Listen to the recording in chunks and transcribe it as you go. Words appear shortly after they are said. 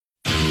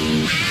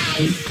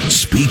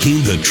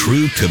Speaking the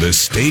truth to the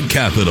state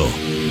capitol.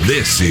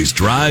 This is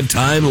Drive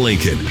Time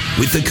Lincoln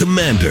with the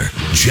Commander,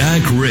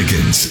 Jack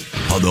Riggins,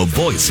 on the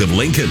voice of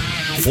Lincoln,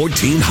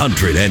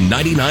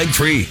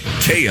 1499.3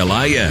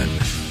 KLIN.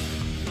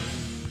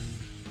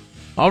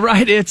 All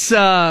right, it's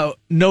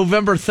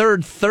November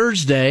 3rd,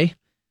 Thursday.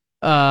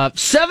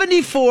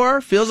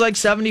 74, feels like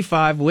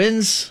 75.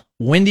 Winds,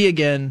 windy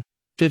again,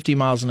 50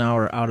 miles an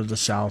hour out of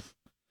the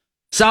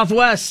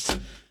southwest.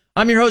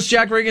 I'm your host,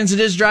 Jack Riggins.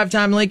 It is Drive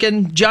Time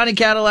Lincoln. Johnny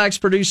Cadillac's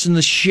producing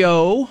the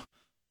show.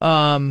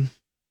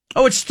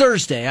 It's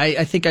Thursday.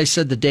 I think I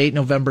said the date,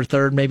 November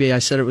 3rd. Maybe I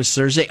said it was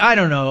Thursday. I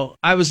don't know.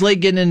 I was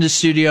late getting into the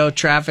studio.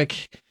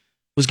 Traffic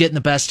was getting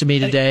the best of me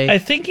today. I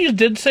think you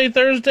did say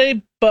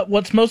Thursday, but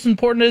what's most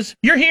important is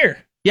you're here.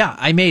 Yeah,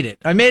 I made it.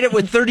 I made it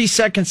with 30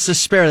 seconds to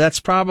spare.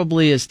 That's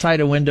probably as tight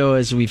a window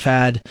as we've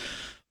had.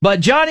 But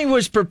Johnny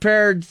was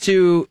prepared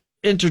to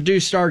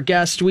introduce our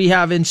guest. We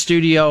have in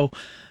studio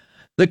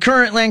the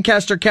current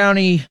Lancaster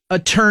County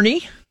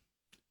attorney.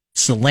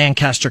 It's the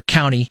Lancaster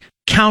County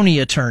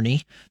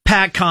attorney,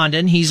 Pat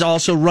Condon. He's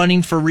also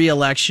running for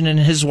re-election, and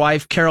his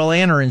wife, Carol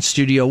Ann, are in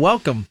studio.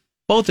 Welcome,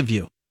 both of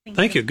you.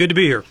 Thank you. Good to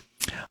be here.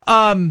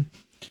 We're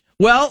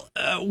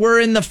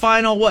in the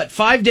final,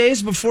 5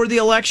 days before the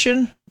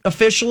election,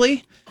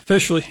 officially?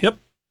 Officially, yep.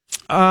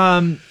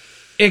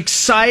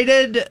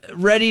 Excited,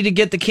 ready to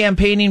get the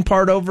campaigning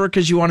part over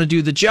because you want to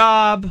do the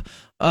job.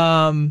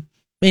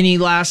 Any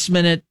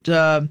last-minute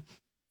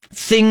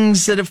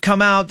things that have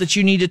come out that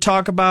you need to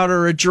talk about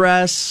or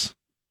address?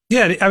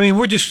 Yeah, I mean,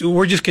 we're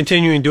just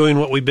continuing doing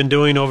what we've been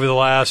doing over the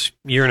last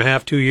year and a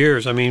half, 2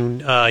 years. I mean,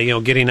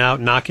 getting out,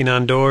 knocking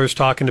on doors,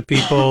 talking to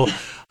people,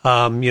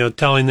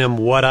 telling them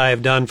what I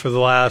have done for the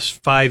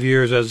last 5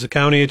 years as the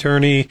county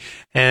attorney,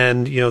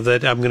 and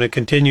that I'm going to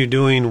continue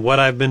doing what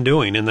I've been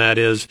doing, and that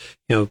is,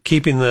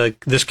 keeping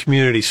this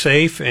community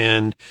safe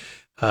and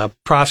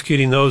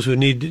prosecuting those who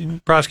need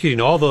prosecuting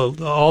all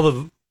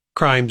the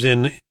crimes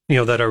in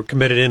that are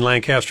committed in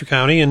Lancaster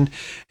County, and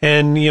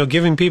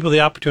giving people the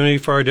opportunity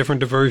for our different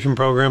diversion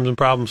programs and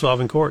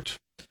problem-solving courts.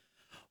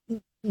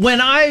 When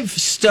I've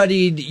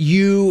studied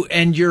you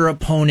and your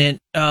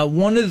opponent,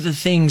 one of the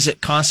things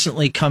that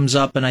constantly comes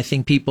up, and I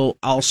think people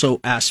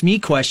also ask me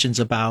questions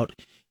about,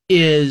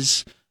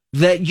 is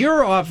that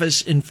your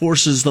office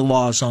enforces the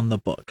laws on the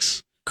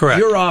books. Correct.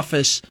 Your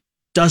office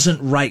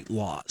doesn't write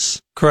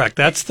laws. Correct.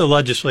 That's the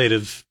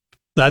legislative.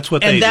 That's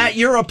what they do. And that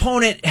your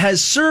opponent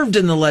has served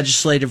in the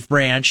legislative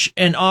branch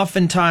and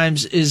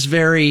oftentimes is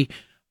very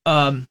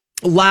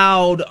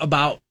loud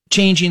about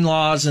changing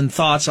laws and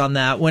thoughts on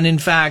that, when in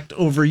fact,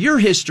 over your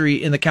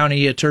history in the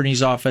county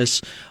attorney's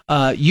office,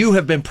 you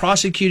have been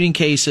prosecuting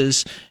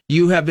cases,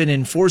 you have been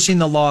enforcing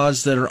the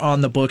laws that are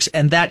on the books,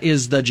 and that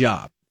is the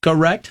job.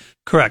 Correct?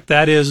 Correct.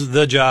 That is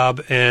the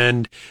job.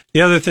 And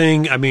the other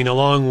thing, I mean,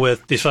 along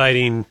with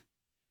deciding,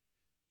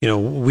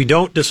 we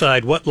don't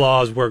decide what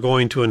laws we're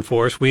going to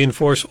enforce. We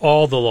enforce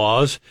all the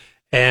laws,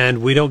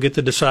 and we don't get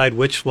to decide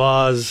which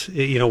laws,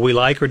 we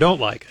like or don't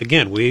like.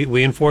 Again,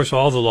 we enforce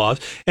all the laws.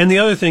 And the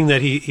other thing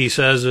that he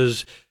says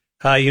is,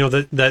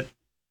 that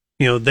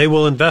they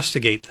will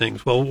investigate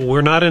things. Well,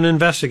 we're not an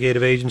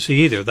investigative agency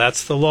either.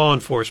 That's the law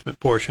enforcement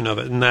portion of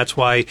it. And that's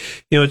why,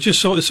 it's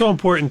just it's so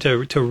important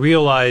to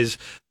realize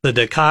the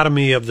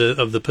dichotomy of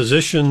the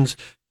positions,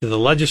 the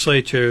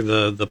legislature,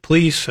 the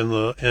police,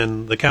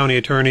 and the county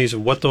attorneys,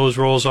 and what those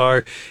roles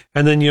are.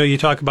 And then, you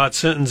talk about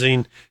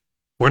sentencing.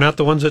 We're not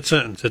the ones that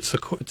sentence. It's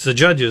the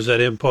judges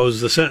that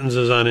impose the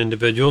sentences on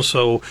individuals.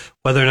 So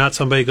whether or not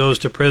somebody goes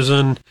to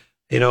prison,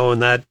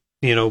 and that,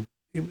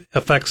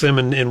 affects them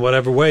in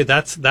whatever way,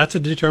 that's a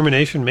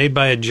determination made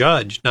by a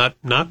judge,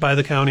 not by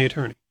the county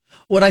attorney.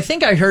 What I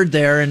think I heard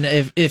there, and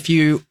if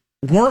you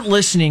weren't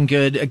listening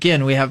good,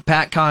 again, we have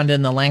Pat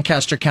Condon, the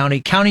Lancaster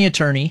County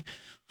attorney,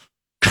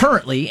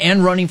 currently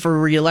and running for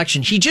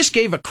re-election. He just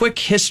gave a quick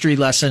history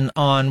lesson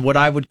on what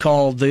I would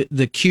call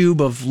the cube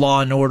of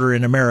law and order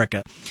in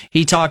America.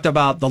 He talked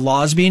about the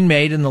laws being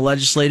made in the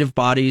legislative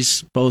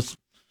bodies, both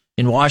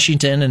in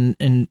Washington and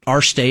in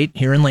our state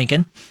here in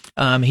Lincoln.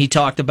 He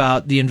talked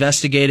about the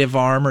investigative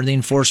arm or the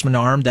enforcement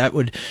arm. That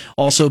would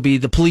also be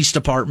the police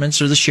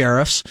departments or the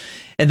sheriffs.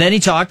 And then he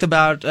talked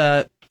about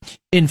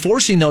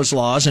enforcing those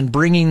laws and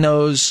bringing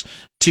those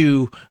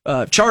to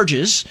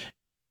charges.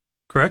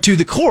 Correct. To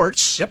the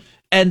courts. Yep.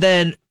 And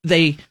then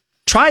they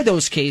try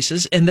those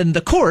cases, and then the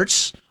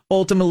courts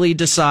ultimately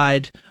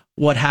decide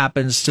what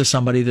happens to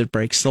somebody that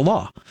breaks the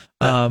law.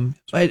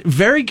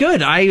 Very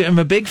good. I am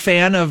a big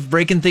fan of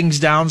breaking things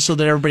down so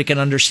that everybody can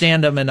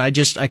understand them. And I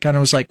kind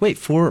of was like, wait,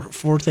 four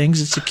things,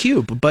 it's a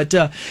cube. But,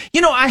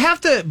 I have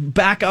to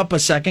back up a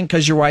second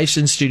because your wife's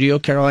in studio.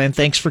 Carol Ann,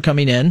 thanks for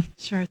coming in.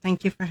 Sure.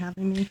 Thank you for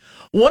having me.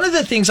 One of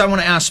the things I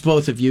want to ask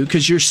both of you,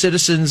 because you're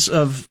citizens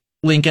of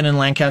Lincoln and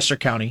Lancaster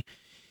County,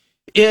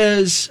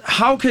 is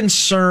how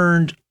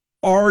concerned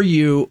are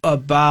you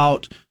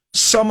about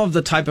some of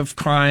the type of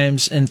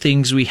crimes and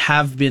things we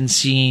have been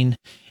seeing,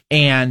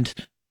 and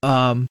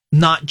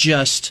not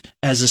just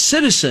as a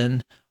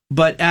citizen,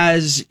 But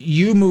as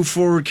you move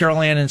forward,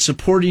 Carol Ann, in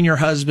supporting your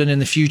husband in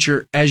the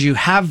future, as you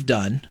have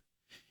done,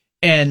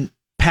 and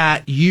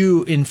Pat,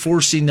 you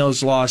enforcing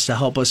those laws to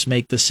help us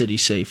make the city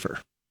safer.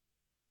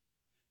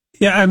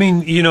 Yeah, I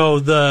mean,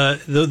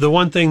 the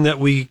one thing that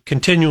we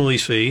continually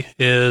see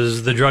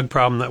is the drug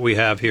problem that we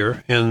have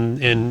here,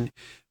 and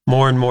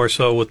more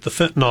so with the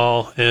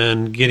fentanyl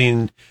and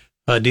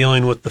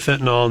dealing with the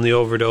fentanyl and the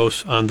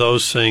overdose on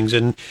those things,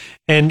 and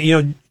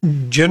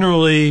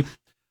generally,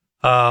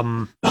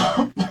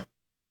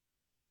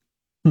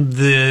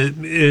 it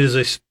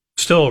is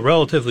still a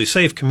relatively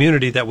safe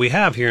community that we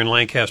have here in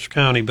Lancaster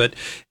County, but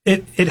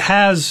it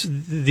has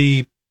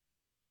the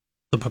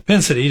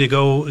propensity to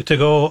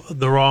go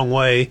the wrong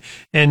way,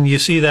 and you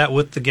see that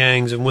with the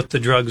gangs and with the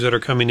drugs that are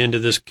coming into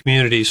this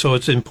community. So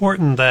it's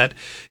important that,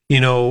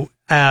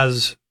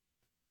 as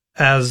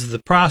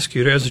the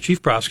prosecutor, as the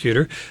chief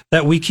prosecutor,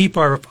 that we keep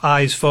our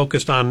eyes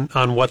focused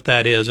on what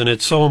that is, and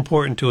it's so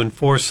important to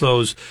enforce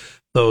those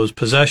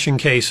possession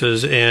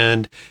cases.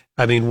 And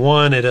I mean,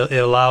 one, it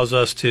allows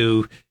us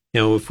to,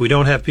 if we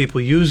don't have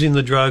people using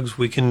the drugs,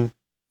 we can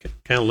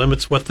kind of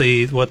limits what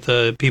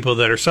the people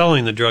that are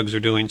selling the drugs are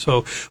doing.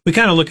 So we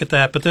kind of look at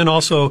that, but then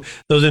also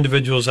those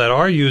individuals that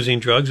are using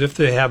drugs, if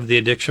they have the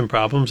addiction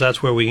problems,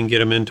 that's where we can get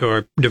them into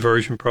our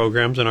diversion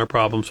programs and our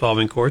problem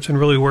solving courts, and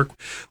really work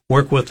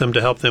with them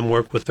to help them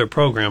work with their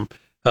program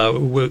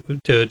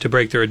to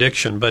break their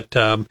addiction. But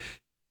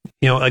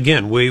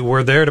again,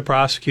 we're there to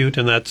prosecute,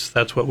 and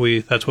that's what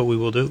we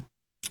will do.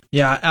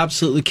 Yeah,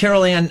 absolutely,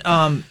 Carol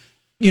Ann.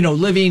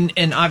 Living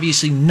and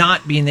obviously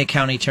not being the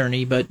county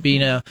attorney, but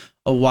being a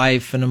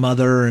wife and a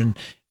mother and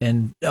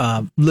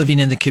living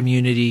in the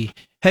community.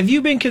 Have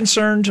you been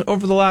concerned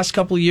over the last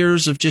couple of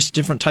years of just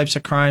different types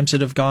of crimes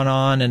that have gone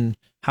on, and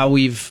how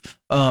we've,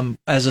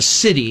 as a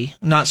city,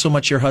 not so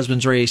much your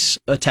husband's race,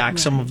 attacked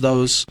some of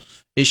those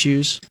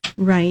issues?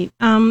 Right.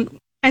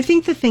 I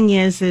think the thing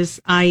is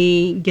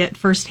I get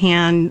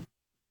firsthand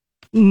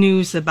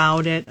news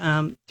about it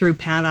through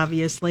Pat,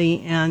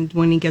 obviously, and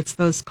when he gets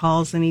those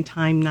calls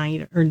anytime,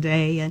 night or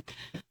day, and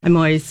I'm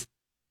always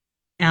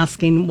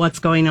asking what's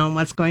going on,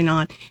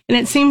 and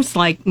it seems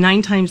like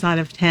 9 times out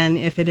of 10,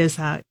 if it is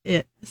a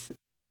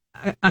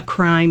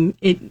crime,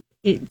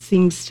 it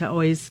seems to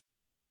always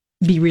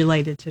be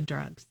related to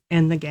drugs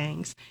and the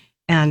gangs.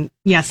 And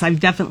yes, I've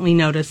definitely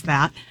noticed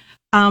that.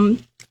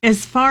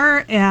 As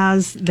far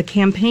as the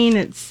campaign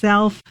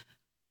itself,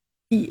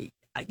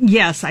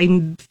 yes,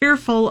 I'm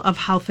fearful of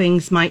how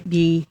things might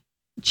be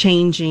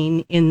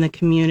changing in the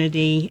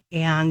community,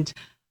 and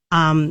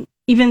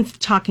even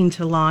talking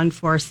to law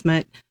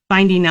enforcement,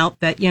 finding out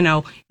that,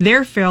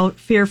 they're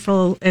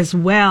fearful as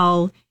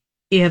well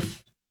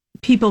if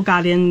people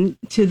got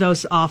into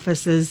those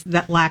offices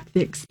that lack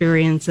the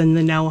experience and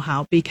the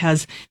know-how,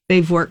 because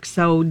they've worked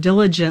so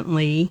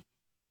diligently,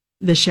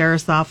 the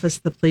sheriff's office,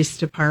 the police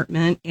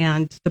department,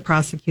 and the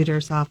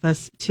prosecutor's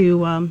office,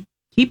 to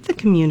keep the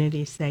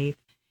community safe.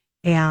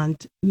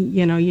 And,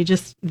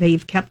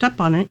 they've kept up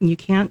on it, and you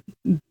can't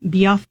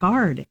be off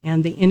guard.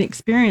 And the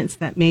inexperience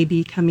that may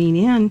be coming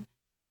in,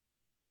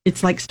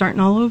 it's like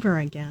starting all over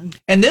again.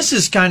 And this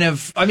is kind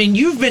of,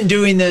 you've been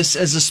doing this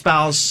as a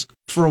spouse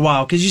for a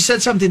while, because you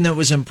said something that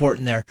was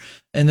important there.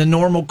 In the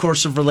normal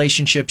course of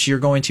relationships, you're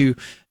going to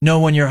know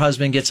when your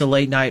husband gets a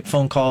late night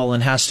phone call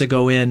and has to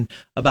go in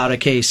about a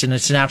case, and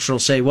it's natural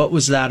to say, what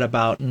was that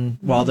about? And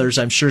while there's,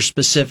 I'm sure,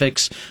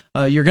 specifics,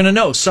 you're going to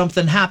know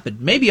something happened,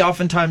 maybe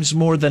oftentimes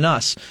more than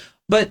us.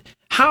 But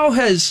how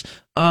has,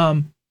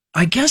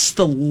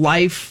 the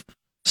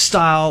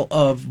lifestyle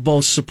of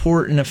both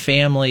support in a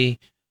family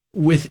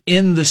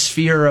within the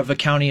sphere of a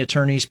county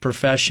attorney's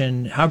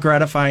profession, how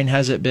gratifying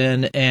has it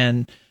been,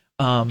 and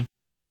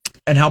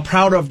how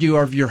proud of you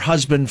of your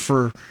husband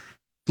for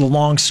the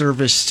long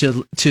service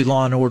to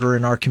law and order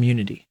in our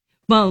community?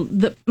 Well,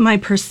 my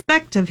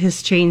perspective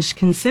has changed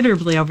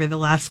considerably over the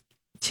last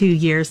 2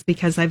 years,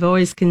 because I've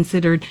always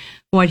considered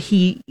what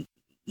he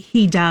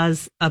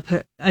does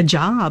a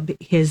job,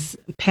 his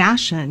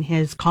passion,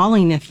 his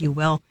calling, if you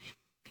will.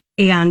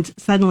 And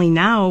suddenly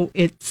now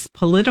it's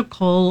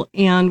political,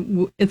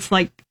 and it's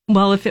like,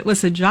 well, if it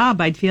was a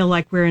job, I'd feel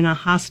like we're in a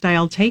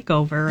hostile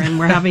takeover and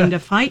we're having to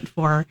fight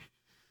for,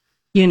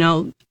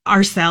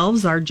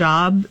 ourselves, our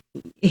job,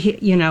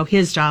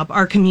 his job,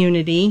 our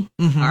community,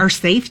 our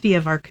safety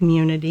of our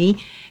community.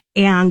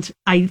 And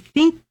I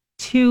think,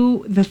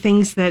 too, the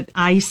things that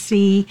I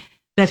see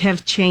that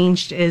have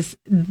changed is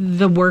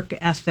the work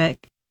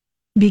ethic,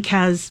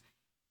 because,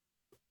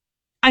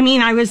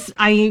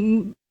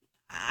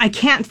 I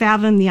can't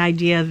fathom the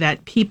idea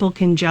that people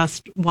can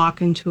just walk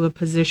into a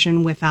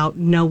position without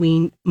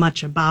knowing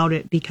much about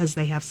it because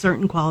they have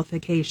certain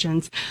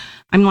qualifications.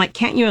 I'm like,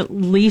 can't you at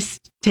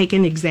least take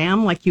an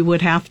exam like you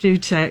would have to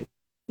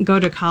go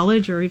to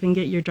college or even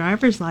get your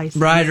driver's license?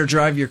 Right, or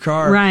drive your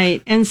car.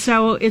 Right. And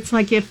so it's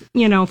like, if,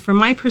 from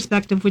my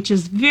perspective, which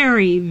is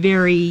very,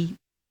 very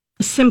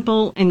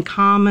simple and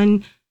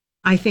common,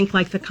 I think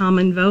like the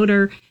common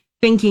voter,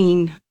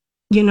 thinking,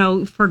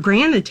 taking for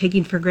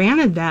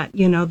granted that,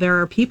 there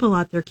are people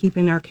out there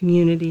keeping our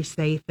community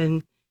safe.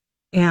 And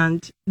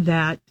and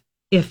that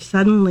if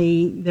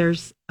suddenly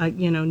there's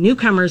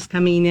newcomers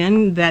coming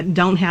in that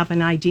don't have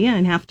an idea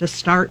and have to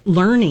start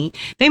learning,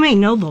 they may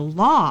know the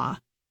law,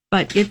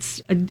 but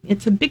it's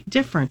a big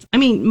difference. I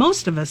mean,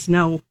 most of us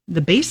know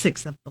the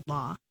basics of the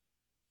law.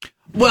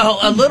 Well,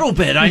 a little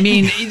bit. I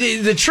mean,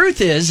 the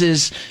truth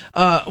is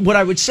what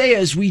I would say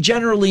is we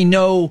generally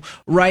know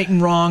right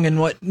and wrong and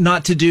what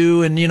not to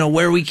do, and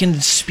where we can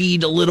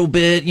speed a little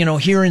bit,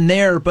 here and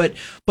there. But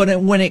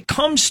when it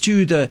comes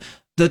to the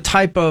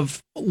type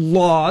of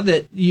law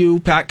that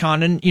you, Pat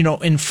Condon,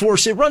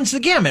 enforce, it runs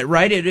the gamut,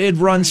 right? It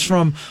runs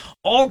from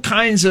all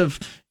kinds of,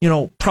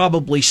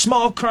 probably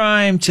small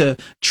crime to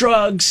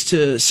drugs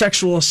to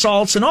sexual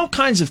assaults and all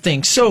kinds of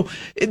things. So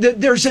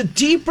there's a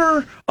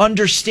deeper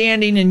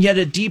understanding and yet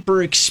a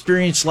deeper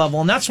experience level.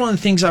 And that's one of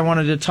the things I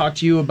wanted to talk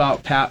to you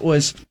about, Pat,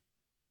 was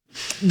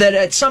that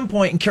at some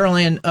point, and Carol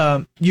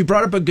Ann, you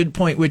brought up a good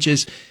point, which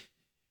is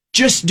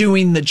just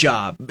doing the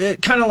job,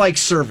 kind of like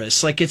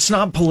service. Like, it's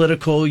not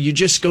political. You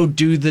just go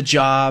do the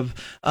job.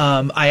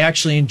 I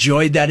actually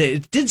enjoyed that.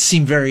 It did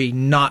seem very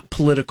not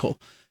political.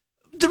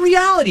 The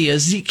reality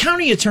is the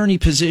county attorney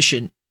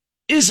position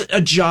is a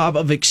job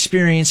of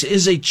experience,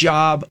 is a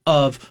job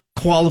of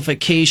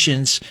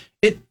qualifications.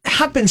 It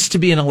happens to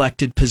be an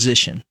elected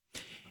position.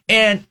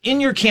 And in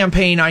your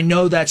campaign, I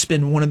know that's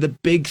been one of the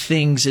big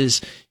things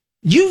is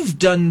you've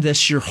done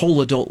this your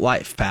whole adult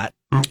life, Pat.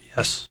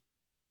 Yes.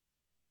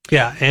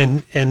 Yeah,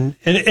 and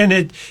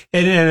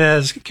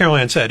as Carol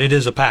Ann said, it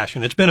is a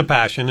passion. It's been a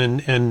passion,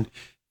 and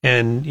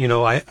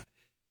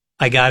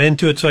I got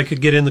into it so I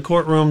could get in the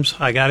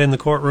courtrooms. I got in the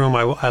courtroom.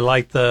 I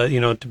liked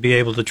to be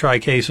able to try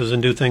cases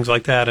and do things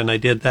like that, and I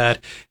did that.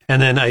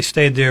 And then I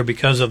stayed there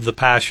because of the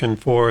passion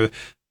for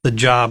the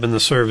job and the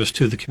service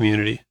to the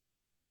community.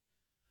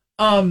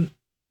 There's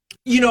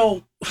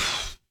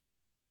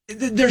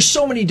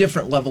so many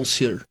different levels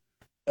here.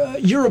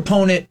 Your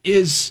opponent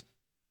is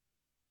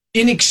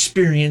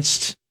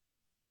inexperienced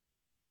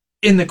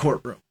in the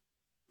courtroom.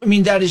 I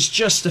mean, that is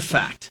just a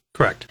fact.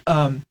 Correct.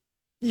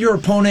 Your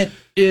opponent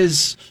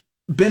is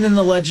been in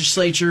the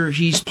legislature.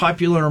 He's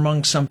popular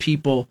among some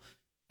people.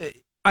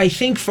 I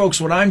think, folks,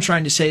 what I'm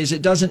trying to say is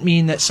it doesn't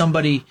mean that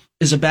somebody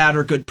is a bad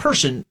or good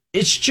person.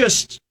 It's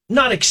just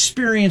not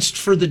experienced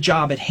for the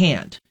job at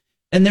hand.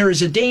 And there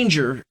is a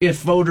danger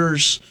if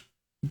voters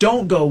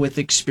don't go with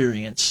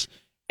experience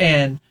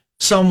and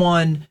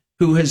someone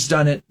who has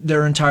done it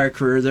their entire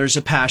career, there's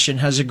a passion,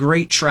 has a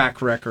great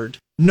track record,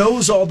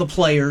 knows all the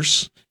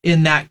players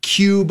in that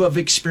cube of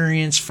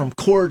experience from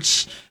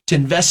courts to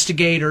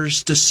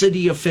investigators to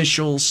city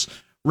officials,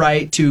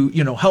 right, to,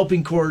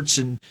 helping courts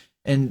and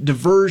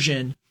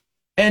diversion.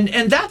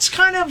 And that's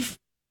kind of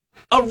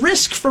a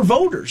risk for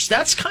voters.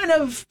 That's kind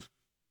of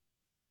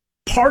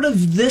part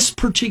of this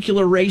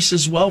particular race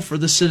as well for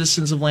the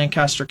citizens of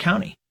Lancaster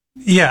County.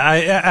 Yeah,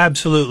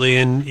 absolutely.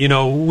 And,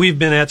 we've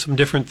been at some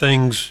different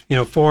things,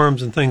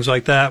 forums and things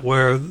like that,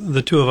 where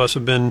the two of us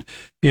have been,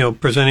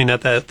 presenting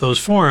at those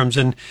forums,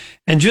 and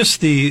just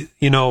the,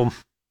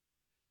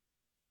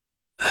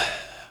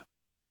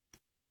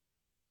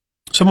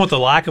 somewhat the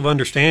lack of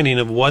understanding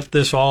of what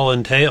this all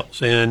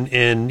entails. And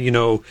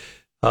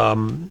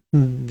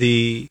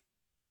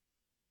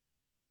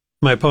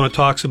my opponent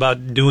talks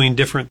about doing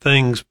different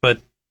things,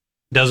 but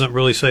doesn't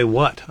really say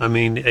what. I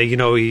mean,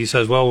 he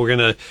says, well, we're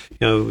going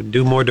to,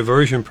 do more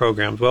diversion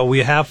programs. Well, we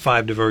have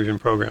 5 diversion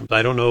programs.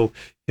 I don't know,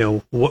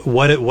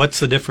 what's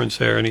the difference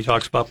there? And he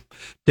talks about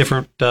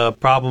different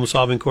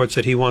problem-solving courts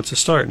that he wants to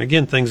start. And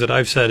again, things that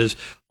I've said is,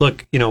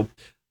 look,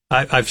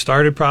 I've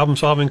started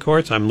problem-solving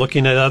courts. I'm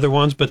looking at other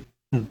ones, but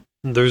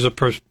there's a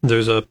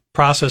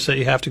process that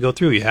you have to go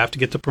through. You have to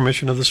get the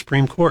permission of the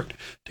Supreme Court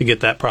to get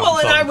that problem.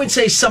 Well, and I would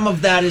say some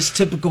of that is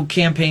typical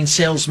campaign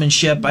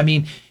salesmanship. I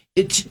mean,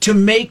 to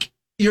make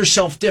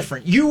yourself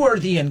different. You are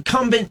the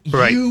incumbent.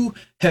 Right. You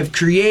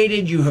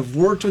have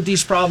worked with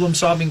these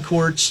problem-solving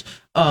courts.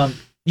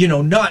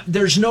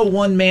 There's no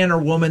one man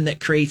or woman that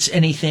creates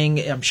anything.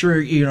 I'm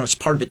sure, it's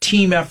part of a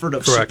team effort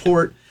of Correct.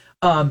 Support.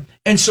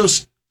 And so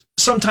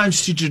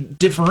sometimes to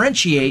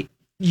differentiate,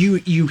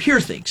 you hear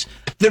things.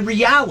 The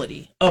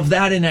reality of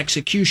that in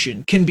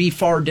execution can be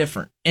far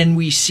different. And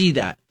we see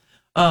that,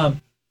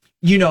 and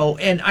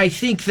I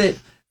think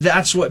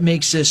that's what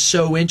makes this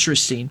so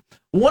interesting.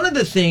 One of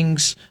the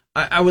things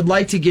I would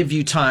like to give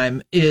you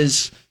time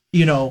is,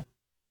 tell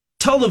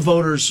the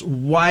voters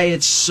why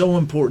it's so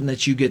important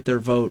that you get their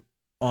vote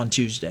on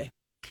Tuesday.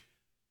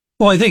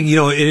 Well, I think,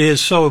 it is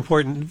so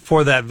important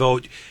for that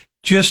vote,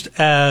 just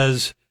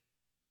as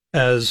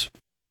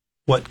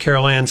what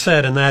Carol Ann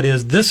said, and that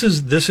is, this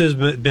has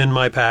been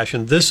my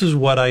passion. This is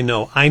what I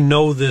know. I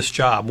know this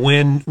job.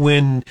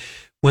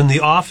 When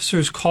the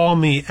officers call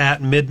me at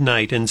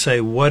midnight and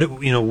say,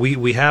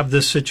 we have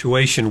this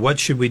situation, what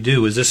should we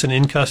do? Is this an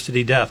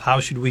in-custody death? How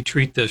should we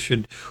treat this?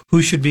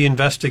 Who should be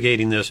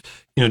investigating this?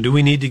 Do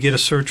we need to get a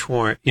search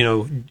warrant?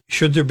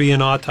 Should there be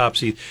an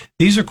autopsy?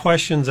 These are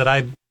questions that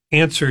I've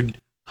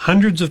answered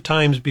hundreds of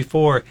times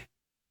before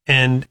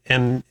and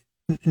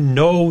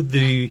know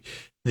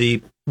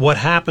what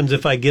happens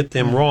if I get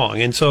them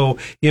wrong. And so,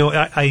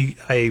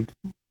 I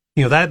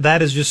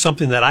that is just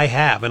something that I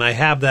have, and I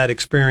have that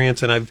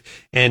experience,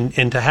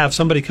 and to have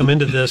somebody come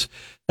into this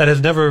that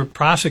has never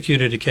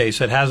prosecuted a case,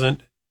 that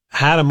hasn't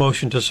had a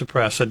motion to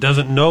suppress, that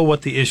doesn't know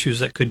what the issues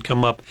that could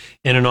come up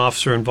in an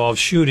officer-involved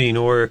shooting,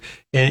 or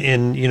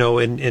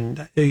in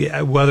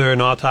whether an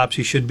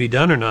autopsy should be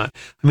done or not.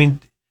 I mean,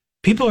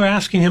 people are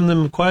asking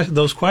him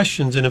those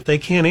questions, and if they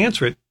can't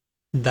answer it,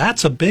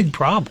 that's a big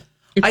problem.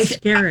 It's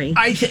scary.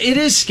 It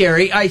is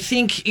scary. I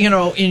think,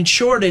 in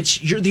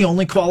short, you're the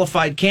only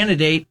qualified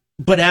candidate,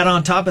 but add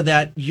on top of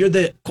that, you're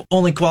the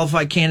only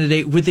qualified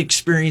candidate with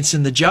experience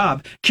in the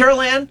job. Carol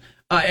Ann,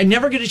 I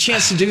never get a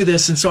chance to do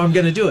this, and so I'm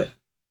going to do it.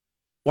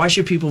 Why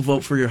should people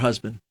vote for your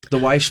husband? The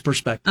wife's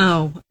perspective.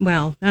 Oh,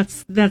 well,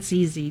 that's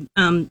easy.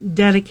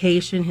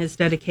 Dedication, his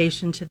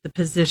dedication to the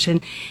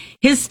position,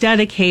 his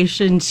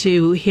dedication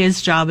to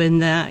his job and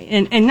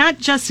not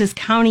just as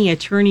county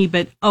attorney,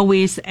 but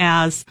always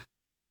as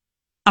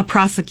a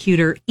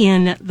prosecutor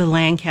in the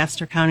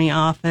Lancaster County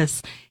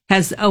office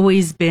has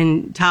always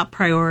been top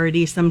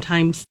priority,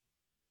 sometimes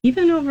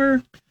even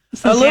over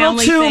some a little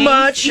family too things.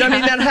 much. Yeah. I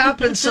mean, that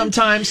happens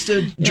sometimes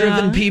to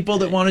driven people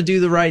that want to do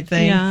the right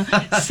thing. Yeah.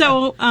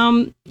 So,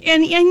 and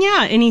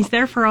he's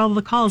there for all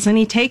the calls, and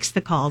he takes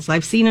the calls.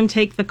 I've seen him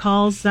take the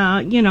calls,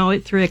 at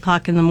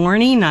 3:00 in the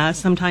morning,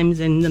 sometimes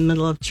in the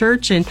middle of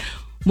church, and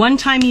one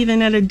time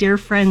even at a dear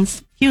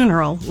friend's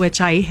funeral,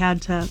 which I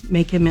had to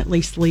make him at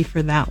least leave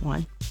for that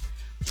one.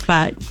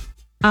 But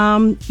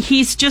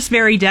he's just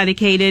very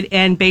dedicated,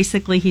 and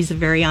basically he's a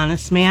very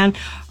honest man.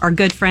 Our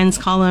good friends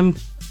call him,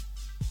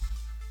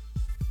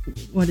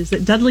 what is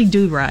it? Dudley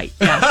Do Right.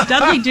 Yes,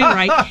 Dudley Do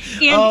Right.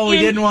 We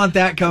didn't want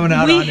that coming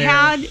out on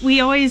air. We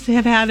always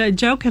have had a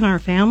joke in our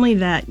family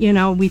that,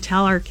 we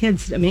tell our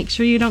kids to make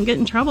sure you don't get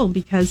in trouble,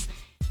 because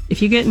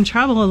if you get in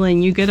trouble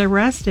and you get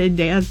arrested,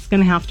 Dad's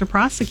going to have to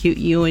prosecute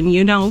you, and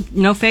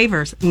no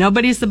favors.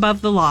 Nobody's above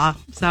the law.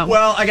 So,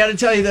 well, I got to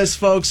tell you this,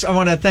 folks. I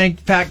want to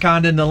thank Pat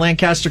Condon, the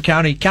Lancaster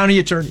County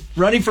attorney,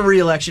 running for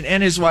re-election,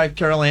 and his wife,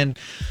 Carol Ann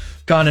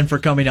Condon, for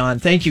coming on.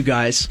 Thank you,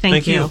 guys.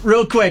 Thank you.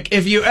 Real quick,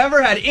 if you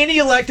ever had any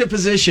elected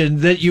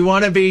position that you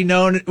want to be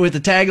known with the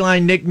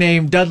tagline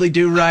nickname Dudley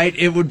Do Right,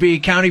 it would be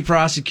county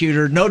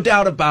prosecutor, no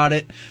doubt about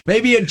it.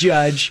 Maybe a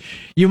judge.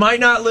 You might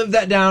not live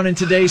that down in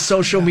today's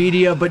social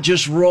media, but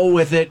just roll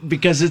with it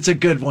because it's a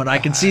good one. I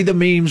can see the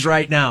memes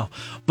right now.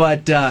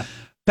 But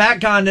Pat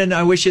Condon,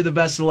 I wish you the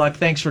best of luck.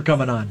 Thanks for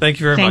coming on. Thank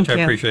you very much.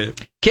 I appreciate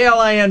it.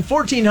 KLIN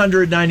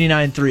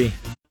 1499.3.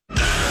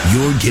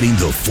 You're getting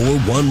the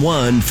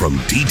 411 from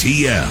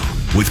DTL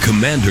with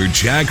Commander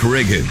Jack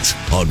Riggins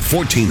on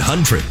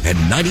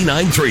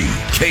 1499.3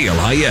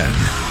 KLIN.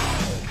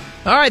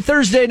 All right,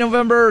 Thursday,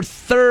 November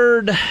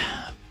 3rd,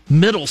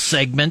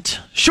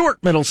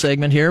 short middle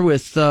segment here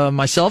with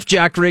myself,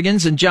 Jack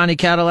Riggins, and Johnny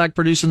Cadillac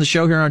producing the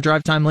show here on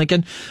Drive Time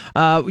Lincoln.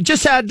 We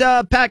just had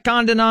Pat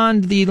Condon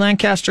on, the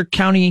Lancaster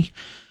County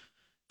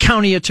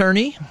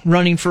attorney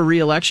running for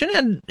re-election,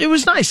 and it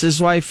was nice.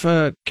 His wife,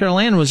 Carol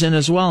Ann, was in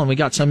as well, and we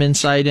got some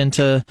insight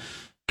into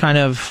kind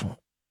of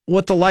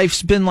what the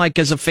life's been like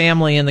as a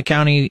family in the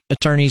county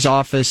attorney's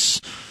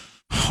office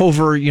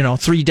over,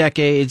 3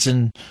 decades,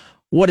 and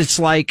what it's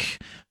like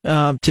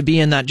to be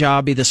in that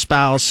job, be the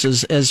spouse,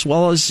 as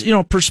well as,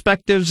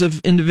 perspectives of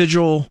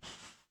individual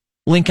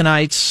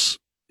Lincolnites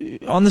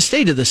on the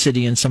state of the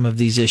city and some of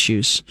these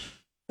issues.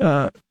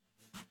 In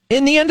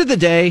the end of the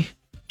day,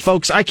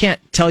 folks, I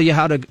can't tell you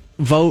how to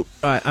vote.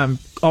 I'm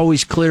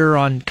always clear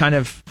on kind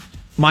of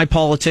my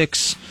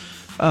politics.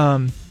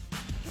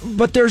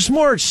 But there's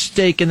more at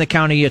stake in the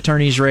county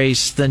attorney's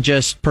race than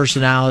just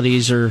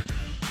personalities or,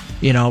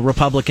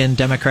 Republican,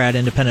 Democrat,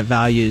 independent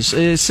values.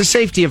 It's the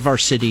safety of our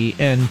city.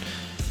 And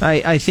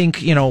I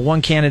think,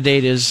 one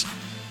candidate is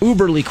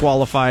uberly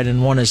qualified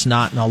and one is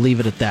not, and I'll leave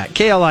it at that.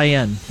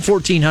 KLIN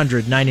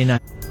 1499.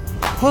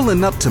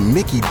 Pulling up to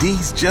Mickey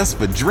D's just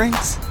for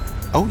drinks?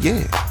 Oh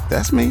yeah,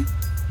 that's me.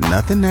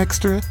 Nothing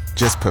extra,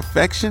 just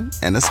perfection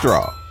and a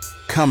straw.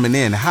 Coming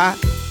in hot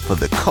for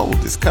the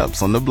coldest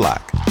cups on the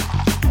block.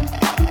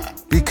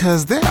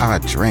 Because there are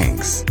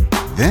drinks.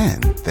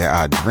 Then there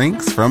are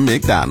drinks from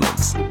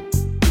McDonald's.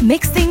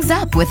 Mix things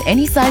up with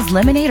any size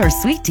lemonade or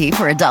sweet tea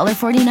for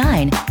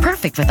 $1.49.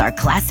 Perfect with our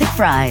classic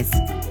fries.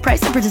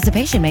 Price and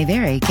participation may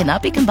vary.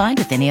 Cannot be combined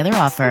with any other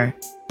offer.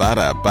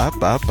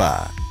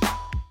 Ba-da-ba-ba-ba.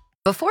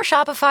 Before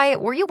Shopify,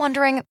 were you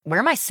wondering, where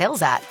are my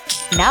sales at?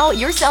 Now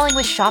you're selling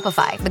with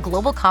Shopify, the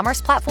global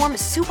commerce platform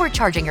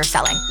supercharging your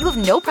selling. You have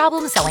no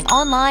problem selling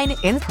online,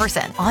 in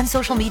person, on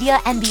social media,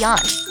 and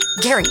beyond.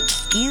 Gary,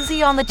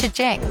 easy on the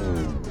cha-ching.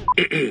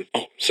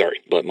 Oh,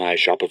 sorry, but my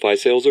Shopify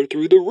sales are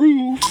through the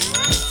roof.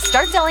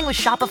 Start selling with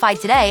Shopify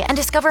today and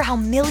discover how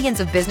millions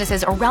of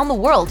businesses around the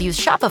world use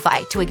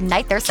Shopify to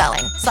ignite their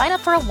selling. Sign up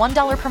for a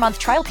 $1 per month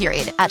trial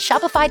period at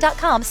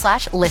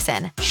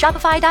shopify.com/listen.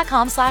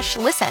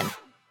 Shopify.com/listen.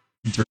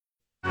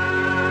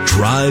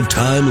 Drive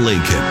Time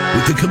Lincoln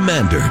with the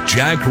Commander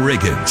Jack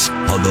Riggins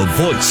on the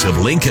voice of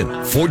Lincoln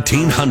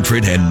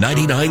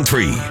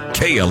 1499.3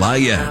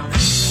 KLIN.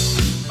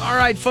 All All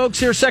right, folks,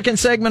 here, second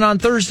segment on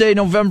Thursday,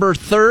 November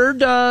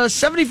 3rd.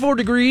 74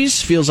 degrees,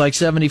 feels like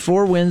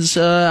 74. Winds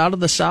out of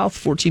the south,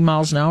 14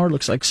 miles an hour.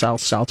 Looks like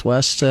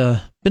south-southwest.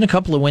 Been a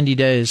couple of windy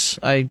days.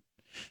 I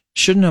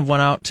shouldn't have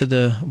went out to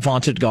the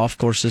vaunted golf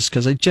courses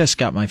because I just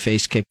got my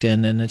face kicked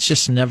in, and it's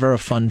just never a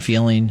fun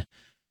feeling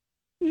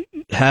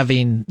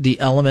having the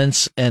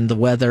elements and the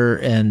weather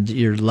and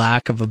your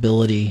lack of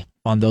ability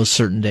on those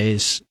certain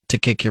days to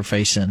kick your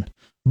face in.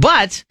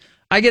 But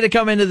I get to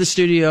come into the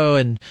studio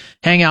and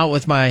hang out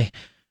with my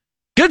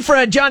good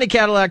friend Johnny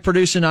Cadillac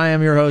producing. I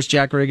am your host,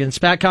 Jack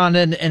Riggins. Pat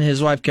Condon and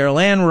his wife, Carol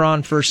Ann, were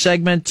on first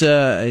segment.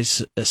 I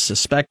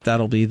suspect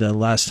that'll be the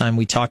last time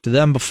we talk to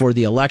them before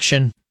the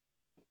election.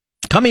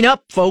 Coming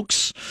up,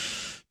 folks,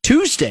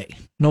 Tuesday,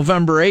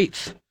 November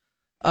 8th.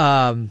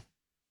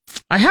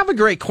 I have a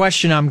great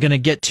question I'm going to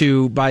get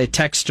to by a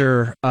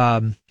texter.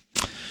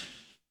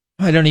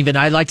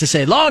 I like to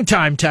say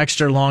long-time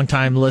texter,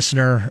 long-time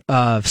listener,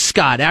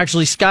 Scott.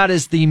 Actually, Scott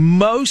is the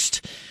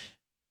most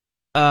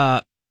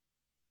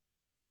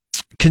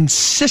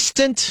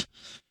consistent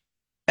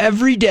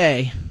every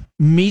day,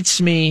 meets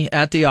me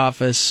at the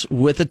office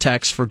with a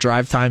text for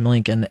Drive Time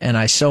Lincoln, and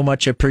I so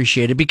much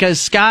appreciate it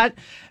because, Scott,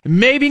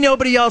 maybe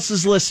nobody else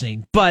is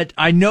listening, but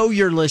I know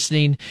you're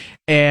listening,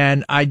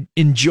 and I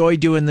enjoy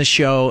doing the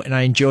show, and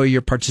I enjoy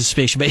your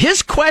participation. But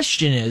his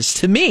question is,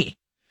 to me,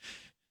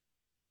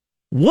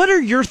 what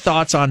are your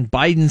thoughts on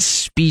Biden's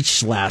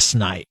speech last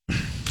night?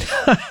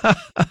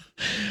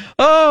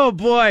 Oh,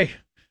 boy.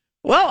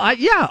 Well,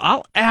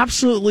 I'll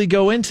absolutely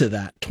go into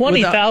that.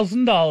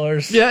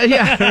 $20,000.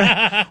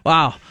 Yeah.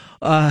 Wow.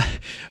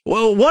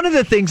 Well, one of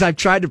the things I've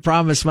tried to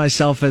promise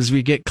myself as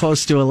we get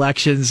close to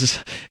elections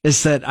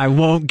is that I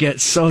won't get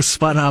so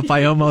spun up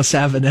I almost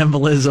have an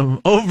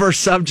embolism over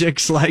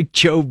subjects like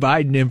Joe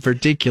Biden in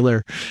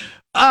particular.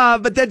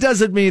 But that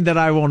doesn't mean that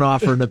I won't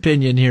offer an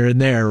opinion here and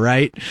there,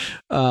 right?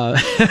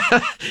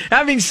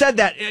 Having said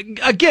that,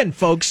 again,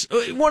 folks,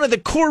 one of the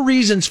core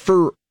reasons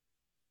for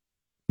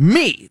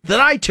me that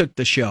I took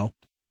the show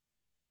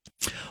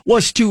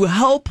was to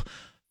help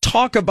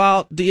talk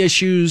about the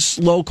issues,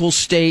 local,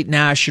 state,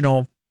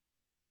 national,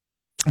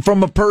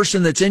 from a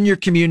person that's in your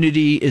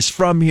community, is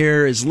from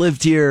here, has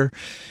lived here,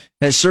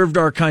 has served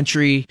our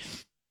country,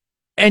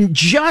 and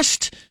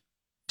just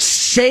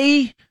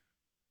say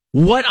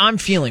what I'm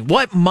feeling,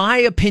 what my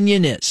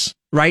opinion is,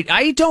 right?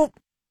 I don't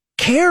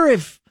care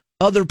if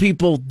other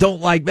people don't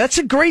like. That's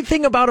a great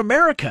thing about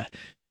America.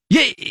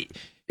 Yeah,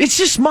 it's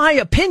just my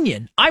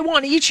opinion. I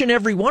want each and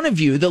every one of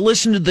you that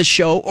listen to the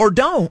show or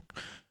don't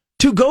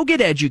to go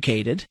get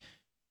educated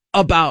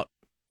about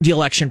the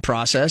election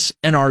process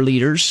and our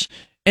leaders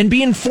and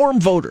be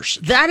informed voters.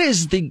 That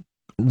is the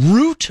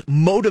root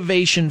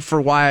motivation for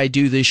why I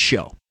do this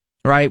show,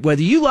 right?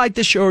 Whether you like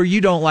the show or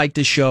you don't like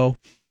the show,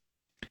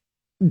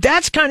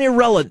 that's kind of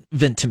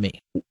irrelevant to me.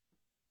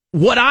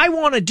 What I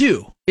want to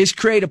do is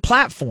create a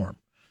platform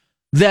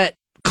that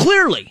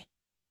clearly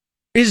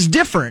is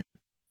different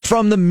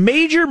from the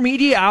major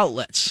media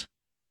outlets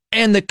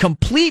and the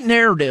complete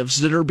narratives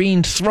that are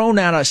being thrown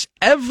at us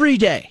every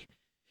day,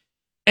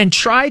 and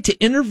try to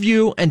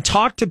interview and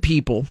talk to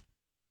people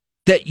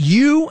that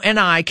you and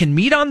I can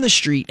meet on the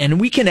street,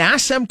 and we can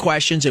ask them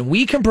questions, and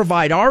we can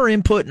provide our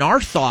input and our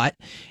thought,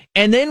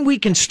 and then we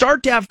can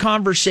start to have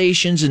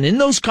conversations, and in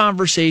those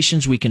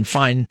conversations we can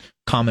find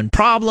common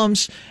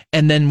problems,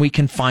 and then we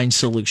can find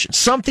solutions.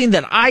 Something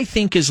that I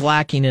think is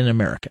lacking in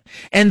America.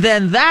 And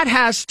then that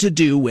has to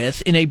do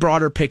with, in a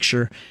broader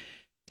picture,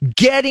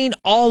 getting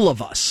all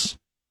of us,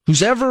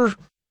 who's ever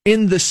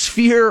in the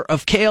sphere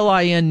of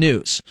KLIN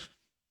News,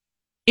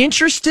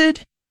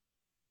 interested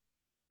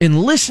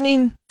in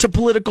listening to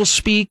political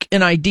speak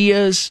and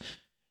ideas,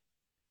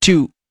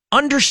 to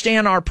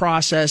understand our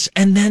process,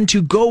 and then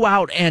to go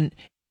out and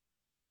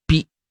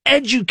be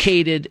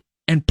educated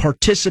and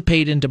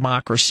participate in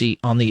democracy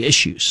on the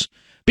issues.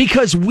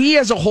 Because we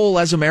as a whole,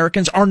 as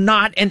Americans, are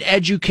not an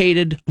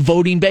educated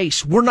voting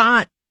base. We're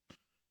not.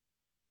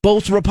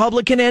 Both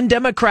Republican and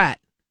Democrat.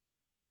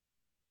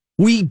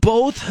 We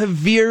both have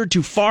veered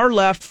to far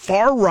left,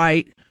 far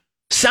right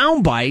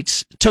sound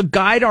bites to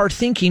guide our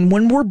thinking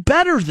when we're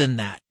better than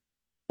that.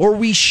 Or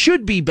we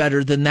should be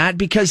better than that,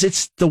 because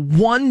it's the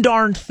one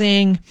darn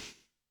thing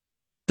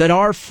that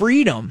our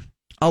freedom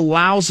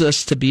allows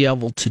us to be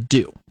able to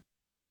do.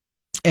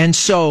 And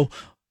so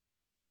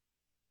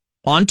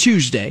on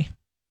Tuesday,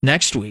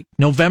 next week,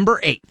 November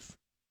 8th,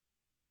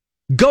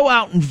 go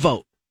out and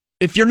vote.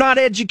 If you're not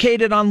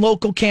educated on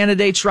local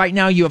candidates right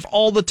now, you have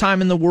all the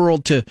time in the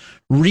world to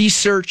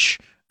research.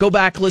 Go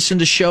back, listen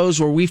to shows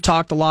where we've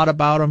talked a lot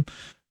about them.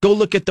 Go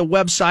look at the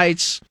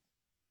websites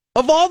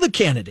of all the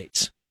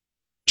candidates.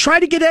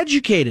 Try to get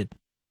educated.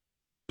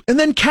 And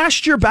then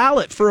cast your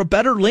ballot for a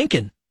better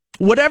Lincoln,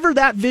 whatever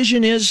that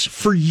vision is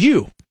for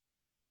you.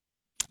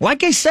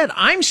 Like I said,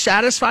 I'm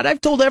satisfied. I've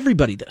told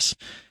everybody this,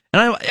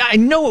 and I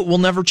know it will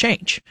never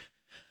change.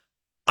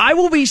 I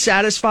will be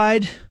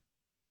satisfied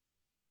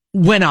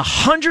when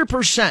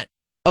 100%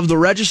 of the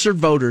registered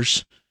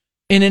voters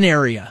in an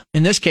area,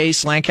 in this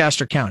case,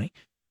 Lancaster County,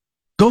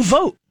 go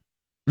vote.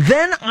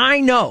 then I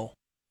know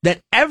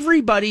that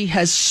everybody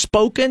has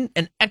spoken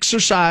and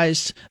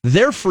exercised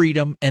their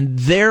freedom and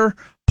their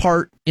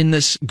part in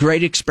this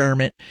great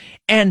experiment.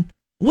 And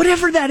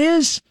whatever that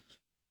is,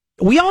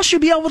 we all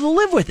should be able to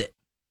live with it.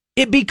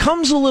 It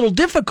becomes a little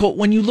difficult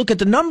when you look at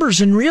the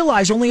numbers and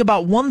realize only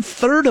about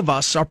 1/3 of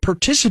us are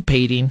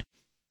participating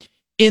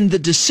in the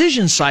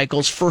decision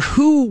cycles for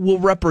who will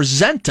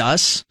represent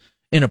us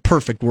in a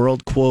perfect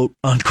world, quote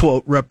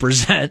unquote,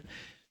 represent,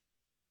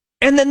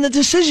 and then the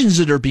decisions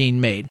that are being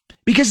made,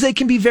 because they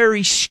can be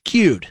very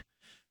skewed.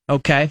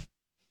 Okay.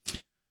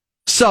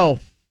 So,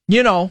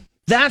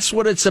 that's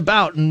what it's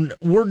about. And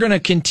we're going to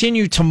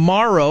continue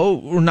tomorrow.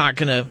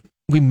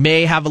 We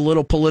may have a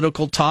little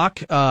political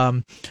talk,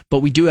 but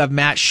we do have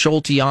Matt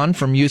Schulte on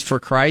from Youth for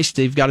Christ.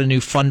 They've got a new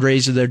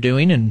fundraiser they're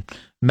doing, and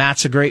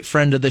Matt's a great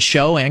friend of the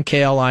show and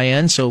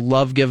KLIN, so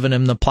love giving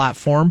him the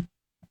platform.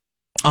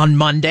 On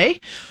Monday,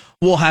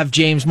 we'll have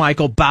James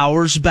Michael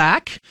Bowers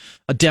back,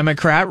 a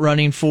Democrat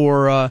running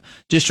for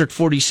District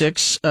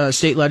 46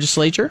 state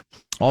legislature,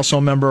 also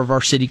a member of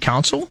our city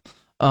council.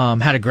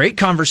 Had a great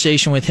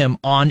conversation with him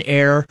on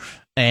air,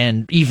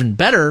 and even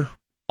better,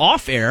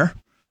 off air,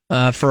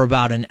 for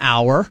about an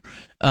hour.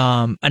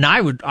 And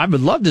I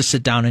would love to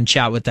sit down and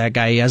chat with that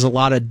guy. He has a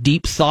lot of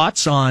deep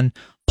thoughts on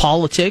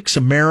politics,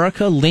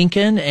 America,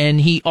 Lincoln,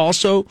 and he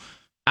also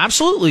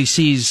absolutely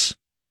sees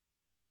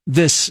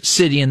this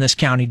city and this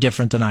county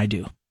different than I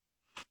do.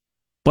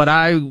 But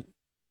I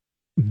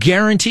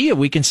guarantee you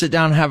we can sit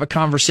down and have a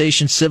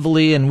conversation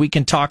civilly, and we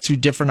can talk through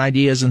different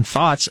ideas and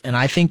thoughts, and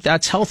I think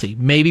that's healthy.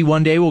 Maybe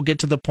one day we'll get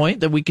to the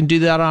point that we can do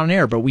that on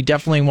air, but we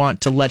definitely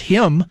want to let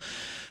him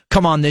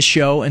come on this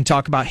show and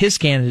talk about his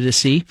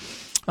candidacy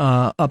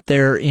up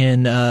there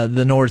in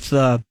the north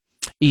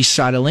east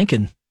side of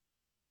Lincoln.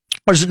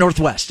 Or is it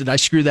northwest? Did I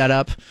screw that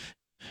up?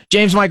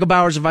 James Michael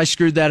Bowers, if I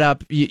screwed that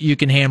up, you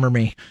can hammer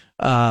me.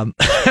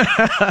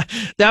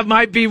 That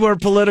might be where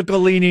political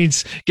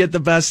leanings get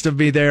the best of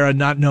me there, and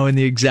not knowing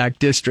the exact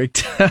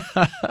district.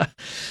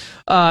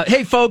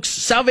 Hey, folks,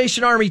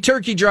 Salvation Army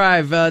Turkey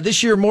Drive.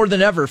 This year more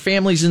than ever,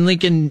 families in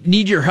Lincoln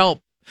need your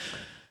help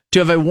to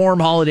have a warm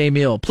holiday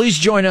meal. Please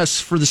join us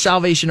for the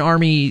Salvation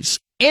Army's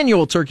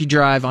annual Turkey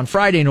Drive on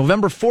Friday,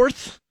 November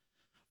 4th,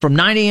 from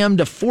 9 a.m.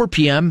 to 4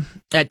 p.m.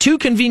 at two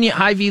convenient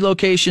Hy-Vee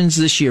locations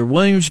this year,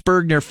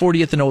 Williamsburg near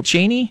 40th and Old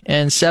Cheney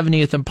and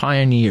 70th and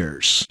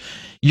Pioneers.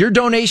 Your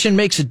donation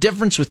makes a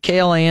difference with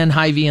KLIN,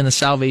 Hy-Vee, and the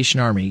Salvation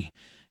Army.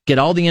 Get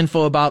all the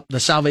info about the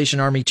Salvation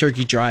Army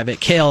Turkey Drive at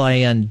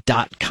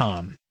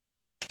KLIN.com.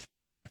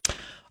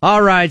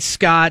 All right,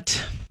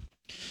 Scott.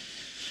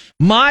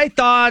 My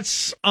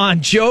thoughts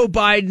on Joe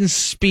Biden's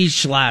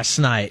speech last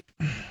night.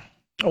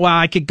 Wow,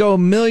 I could go a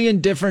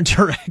million different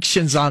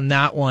directions on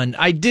that one.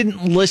 I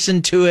didn't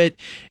listen to it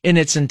in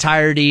its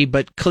entirety,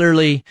 but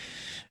clearly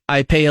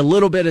I pay a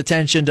little bit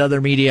attention to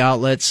other media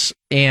outlets,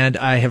 and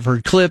I have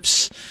heard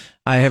clips.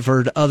 I have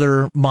heard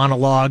other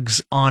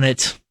monologues on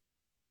it.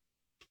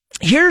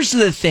 Here's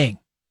the thing.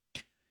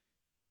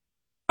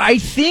 I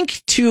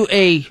think to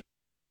a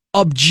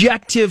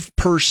objective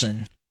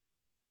person,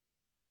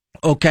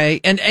 okay,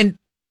 and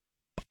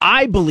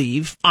I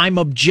believe I'm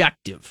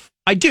objective.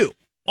 I do.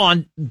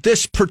 On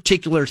this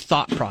particular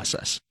thought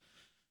process,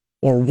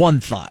 or one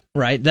thought,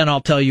 right? Then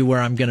I'll tell you where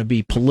I'm going to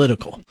be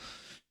political.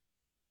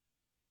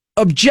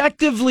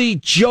 Objectively,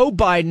 Joe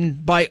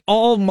Biden, by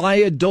all my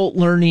adult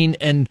learning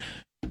and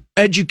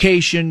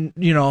education,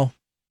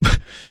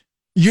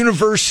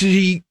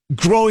 university,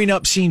 growing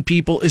up seeing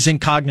people, is in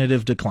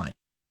cognitive decline.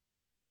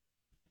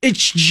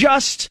 It's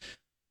just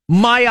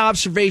my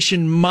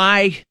observation,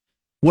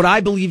 what I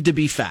believe to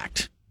be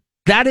fact.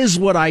 That is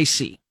what I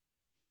see.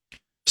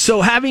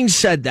 So having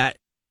said that,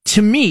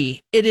 to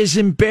me, it is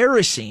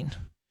embarrassing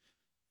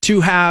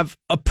to have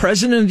a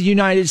president of the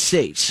United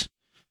States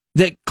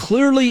that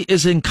clearly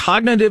is in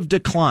cognitive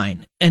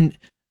decline and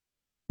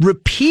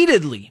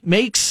repeatedly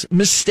makes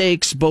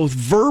mistakes both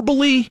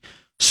verbally,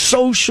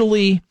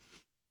 socially,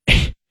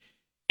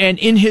 and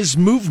in his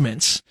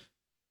movements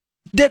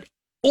that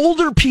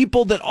older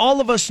people that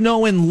all of us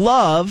know and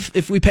love,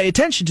 if we pay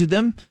attention to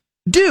them,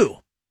 do.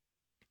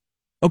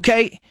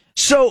 Okay?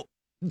 So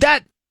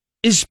that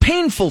is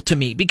painful to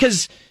me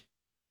because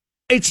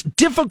it's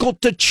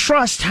difficult to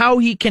trust how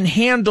he can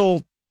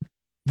handle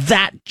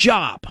that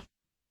job.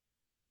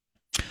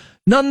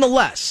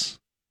 Nonetheless,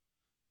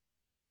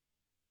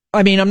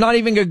 I mean, I'm not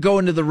even going to go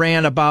into the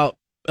rant about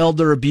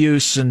elder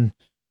abuse and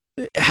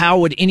how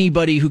would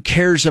anybody who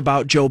cares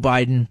about Joe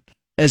Biden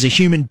as a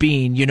human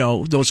being,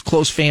 those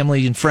close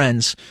family and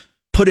friends,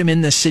 put him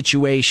in this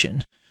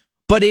situation.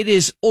 But it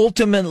is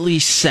ultimately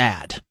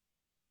sad.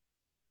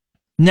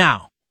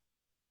 Now,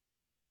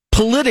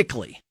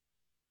 politically,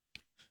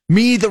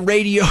 me, the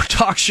radio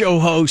talk show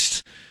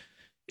host,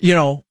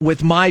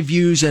 with my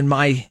views and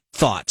my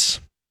thoughts,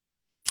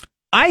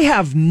 I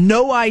have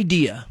no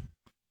idea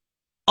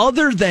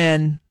other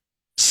than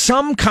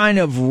some kind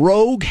of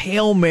rogue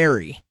Hail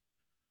Mary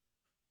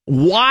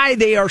why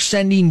they are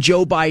sending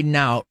Joe Biden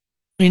out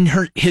in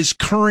his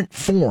current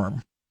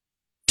form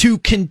to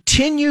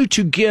continue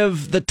to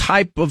give the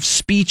type of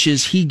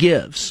speeches he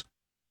gives,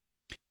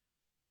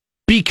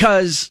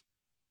 because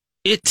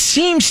it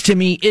seems to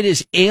me it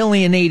is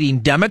alienating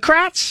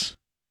Democrats,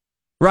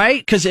 right?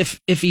 Because if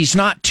he's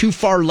not too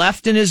far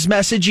left in his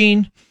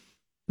messaging,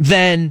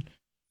 then,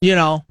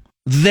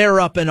 they're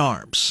up in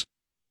arms,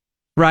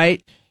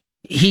 right?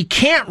 He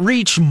can't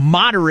reach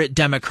moderate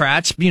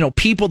Democrats,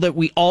 people that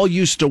we all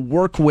used to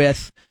work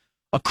with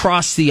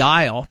across the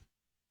aisle,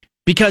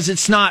 because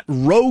it's not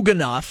rogue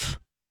enough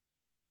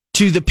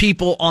to the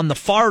people on the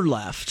far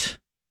left.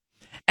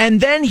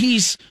 And then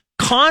he's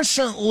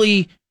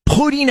constantly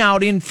putting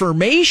out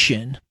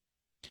information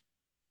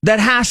that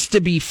has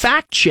to be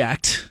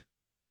fact-checked,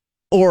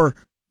 or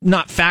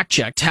not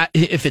fact-checked.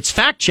 If it's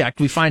fact-checked,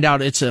 we find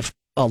out it's a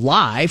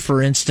lie.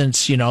 For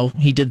instance,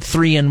 he did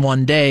 3 in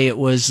one day. It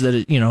was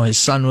that, his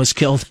son was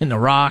killed in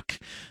Iraq.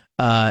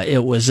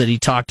 It was that he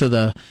talked to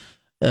the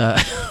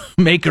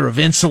maker of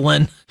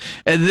insulin.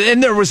 And then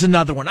there was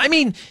another one. I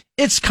mean,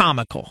 it's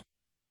comical,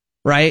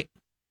 right?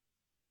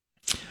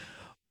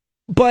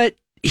 But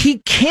he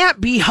can't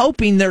be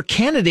helping their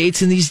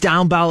candidates in these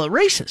down ballot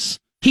races.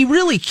 He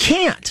really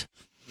can't.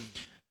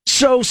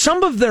 So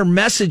some of their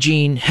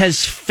messaging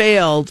has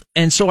failed.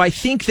 And so I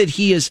think that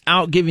he is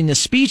out giving the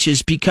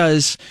speeches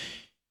because,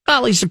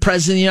 well, he's the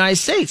president of the United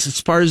States.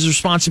 It's part of his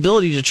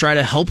responsibility to try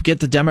to help get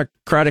the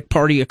Democratic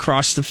Party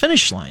across the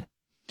finish line.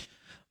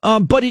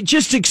 But it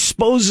just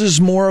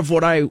exposes more of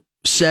what I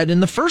said in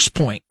the first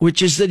point,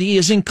 which is that he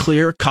is in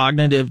clear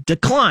cognitive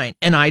decline.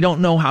 And I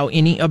don't know how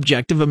any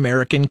objective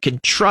American can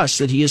trust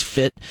that he is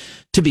fit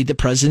to be the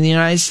president of the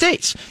United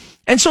States.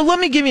 And so let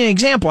me give you an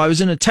example. I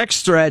was in a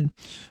text thread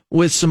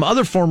with some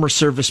other former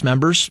service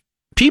members,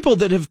 people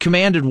that have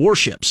commanded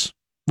warships,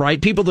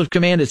 right? People that have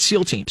commanded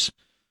SEAL teams.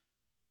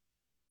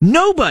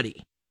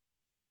 Nobody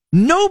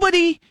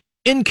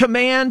in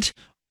command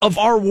of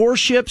our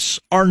warships,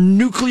 our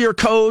nuclear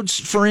codes,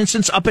 for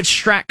instance, up at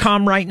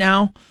STRATCOM right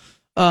now,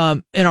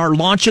 and our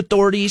launch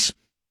authorities,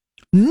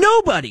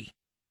 nobody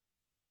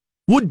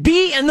would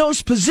be in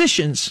those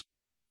positions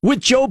with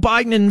Joe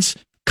Biden's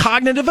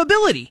cognitive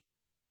ability.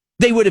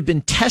 They would have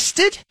been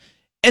tested,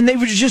 and they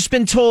would have just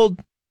been told,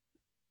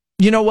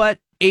 you know what?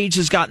 Age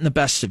has gotten the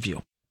best of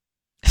you.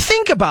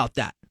 Think about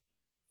that.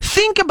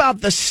 Think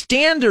about the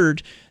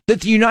standard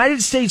that the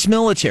United States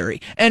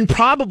military and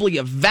probably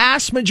a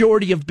vast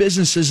majority of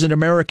businesses in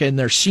America and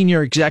their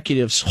senior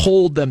executives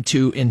hold them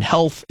to in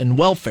health and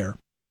welfare.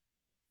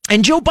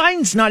 And Joe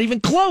Biden's not even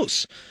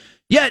close.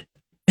 Yet,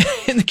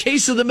 in the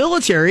case of the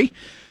military,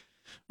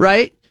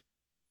 right,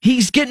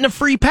 he's getting a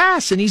free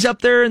pass and he's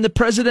up there in the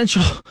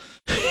presidential,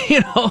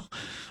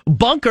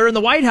 bunker in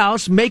the White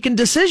House making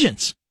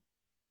decisions.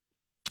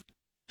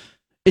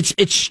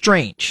 It's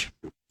strange.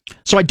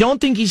 So I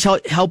don't think he's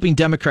helping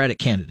Democratic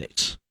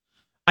candidates.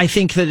 I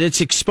think that it's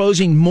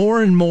exposing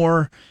more and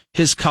more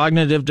his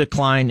cognitive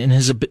decline and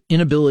his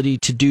inability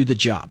to do the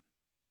job.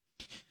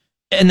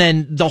 And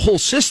then the whole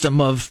system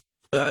of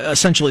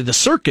essentially the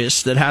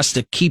circus that has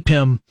to keep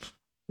him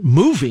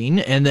moving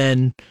and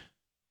then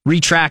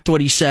retract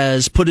what he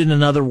says, put it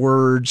in other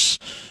words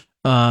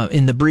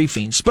in the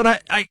briefings.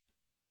 But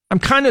I'm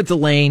kind of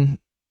delaying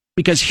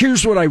because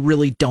here's what I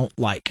really don't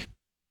like.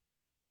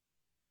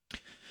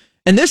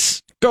 And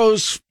this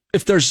goes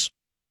if there's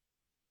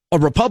a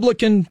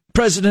Republican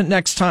president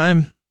next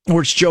time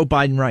or it's Joe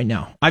Biden right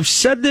now. I've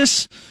said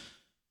this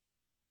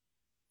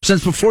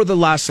since before the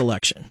last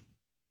election.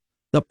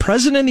 The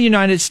president of the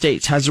United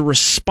States has a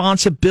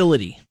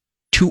responsibility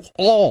to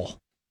all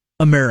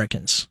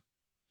Americans.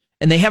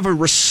 And they have a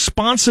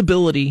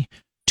responsibility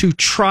to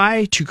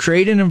try to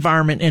create an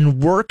environment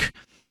and work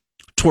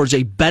towards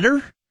a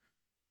better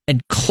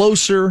and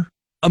closer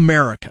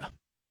America.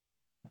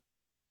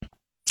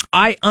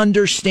 I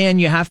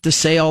understand you have to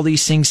say all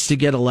these things to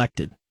get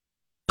elected,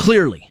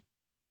 clearly.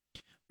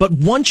 But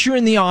once you're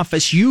in the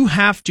office, you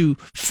have to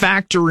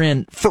factor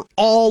in for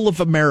all of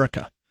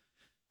America.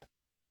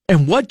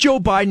 And what Joe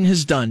Biden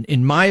has done,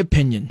 in my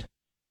opinion,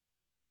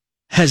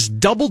 has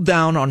doubled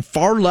down on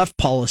far left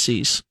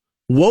policies,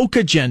 woke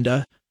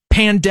agenda,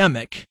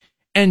 pandemic,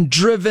 and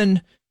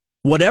driven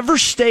whatever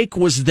stake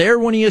was there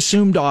when he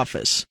assumed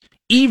office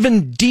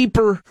even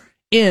deeper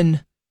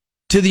in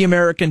to the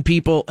American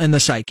people and the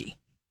psyche.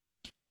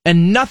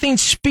 And nothing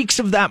speaks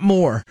of that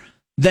more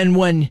than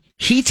when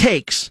he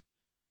takes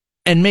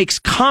and makes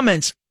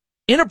comments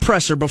in a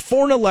presser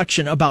before an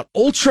election about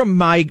ultra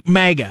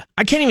MAGA.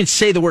 I can't even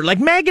say the word. Like,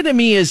 MAGA to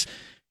me is,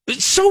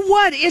 so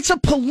what? It's a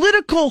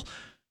political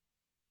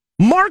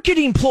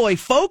marketing ploy,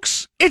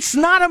 folks. It's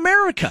not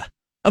America.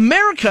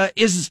 America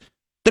is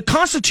the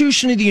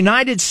Constitution of the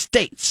United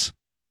States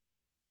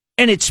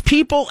and its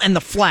people and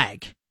the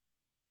flag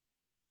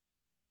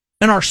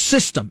and our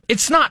system.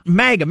 It's not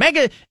MAGA.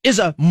 MAGA is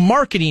a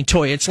marketing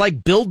toy. It's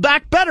like Build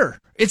Back Better.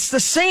 It's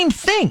the same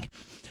thing.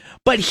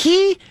 But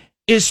he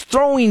is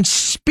throwing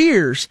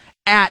spears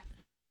at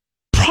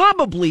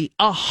probably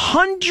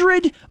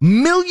 100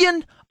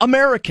 million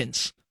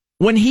Americans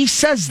when he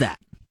says that.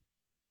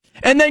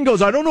 And then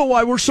goes, I don't know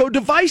why we're so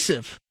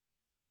divisive.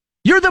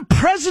 You're the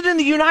president of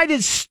the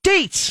United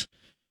States,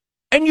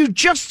 and you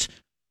just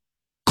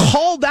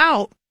called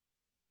out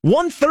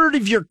 1/3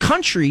 of your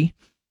country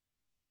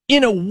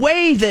in a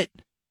way that,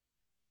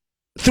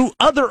 through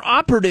other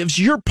operatives,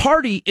 your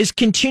party is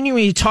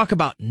continuing to talk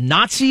about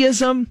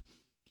Nazism,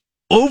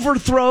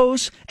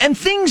 overthrows, and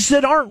things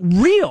that aren't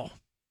real.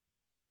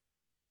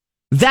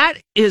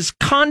 That is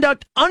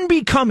conduct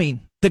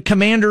unbecoming the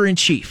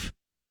commander-in-chief.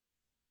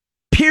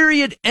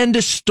 Period. End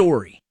of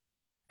story.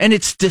 And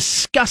it's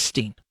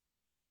disgusting.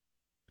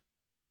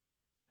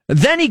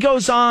 Then he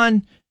goes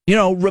on,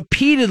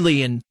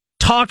 repeatedly and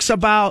talks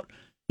about,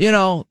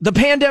 the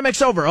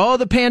pandemic's over. Oh,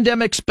 the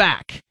pandemic's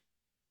back.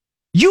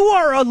 You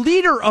are a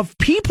leader of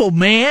people,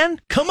 man.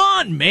 Come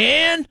on,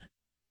 man.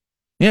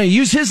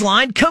 Use his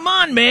line. Come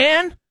on,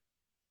 man.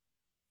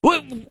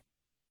 What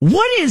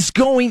is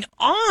going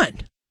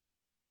on?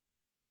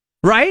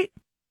 Right?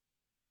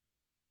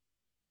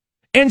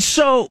 And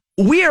so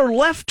we are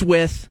left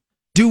with,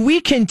 do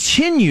we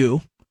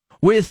continue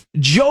with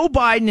Joe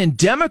Biden and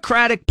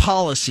Democratic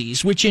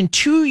policies, which in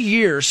 2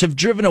 years have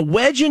driven a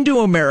wedge into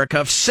America,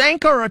 have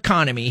sank our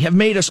economy, have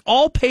made us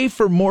all pay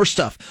for more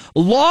stuff?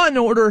 Law and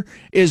order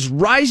is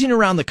rising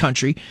around the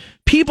country.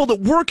 People that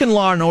work in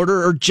law and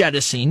order are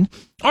jettisoning.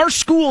 Our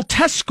school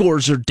test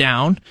scores are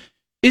down.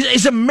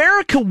 Is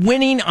America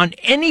winning on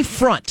any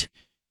front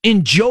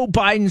in Joe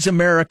Biden's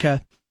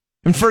America?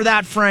 And for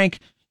that, Frank,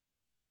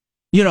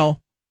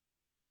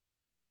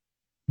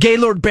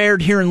 Gaylord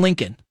Baird here in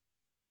Lincoln.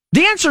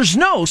 The answer is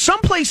no.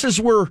 Some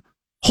places we're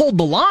hold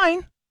the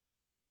line.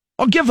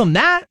 I'll give them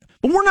that.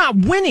 But we're not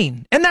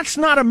winning. And that's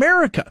not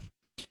America.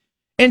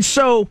 And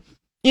so,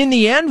 in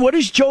the end, what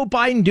is Joe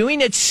Biden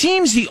doing? It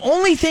seems the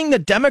only thing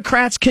that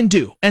Democrats can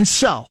do and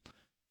sell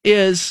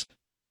is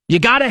you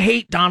got to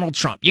hate Donald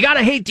Trump. You got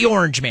to hate the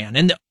orange man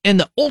and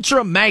the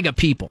ultra MAGA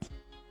people.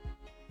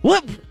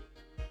 What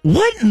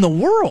in the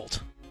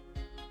world?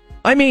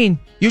 I mean,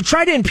 you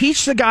try to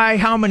impeach the guy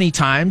how many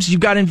times?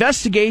 You've got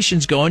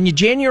investigations going. You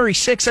January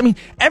 6th. I mean,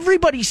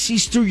 everybody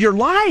sees through your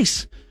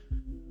lies.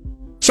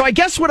 So I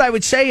guess what I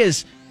would say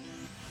is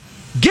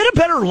get a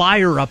better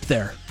liar up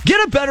there.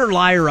 Get a better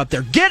liar up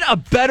there. Get a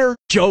better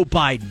Joe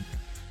Biden.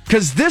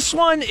 Because this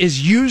one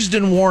is used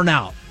and worn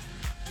out.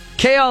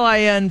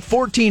 KLIN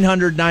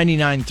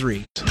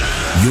 1499.3.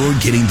 You're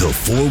getting the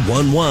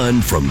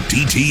 411 from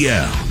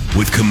DTL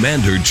with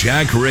Commander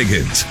Jack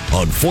Riggins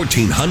on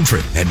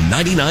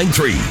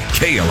 1499.3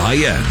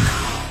 KLIN.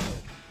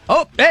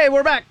 Oh, hey,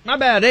 we're back. My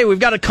bad. Hey, we've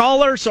got a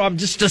caller, so I'm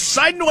just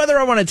deciding whether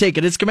I want to take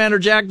it. It's Commander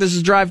Jack. This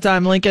is Drive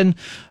Time Lincoln.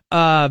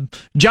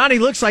 Johnny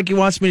looks like he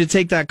wants me to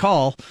take that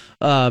call.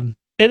 It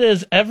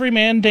is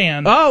Everyman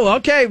Dan. Oh,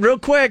 okay. Real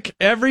quick.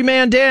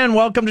 Everyman Dan,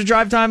 welcome to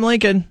Drive Time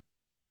Lincoln.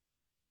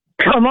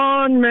 Come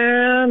on,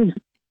 man.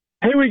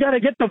 Hey, we got to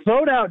get the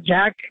vote out,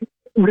 Jack.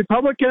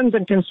 Republicans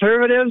and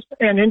conservatives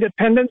and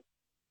independents,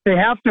 they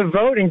have to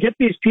vote and get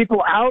these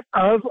people out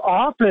of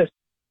office.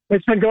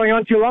 It's been going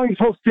on too long. This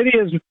whole city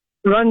is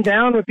run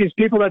down with these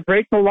people that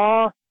break the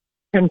law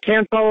and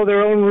can't follow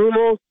their own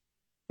rules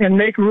and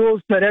make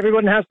rules that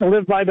everyone has to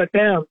live by but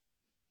them.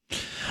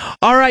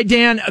 All right,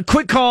 Dan, a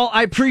quick call.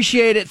 I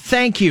appreciate it.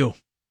 Thank you.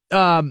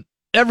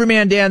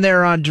 Everyman Dan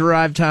there on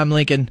Drive Time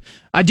Lincoln.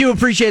 I do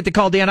appreciate the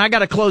call, Dan. I got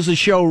to close the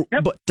show,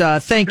 but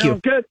thank you.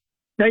 Good.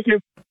 Thank you.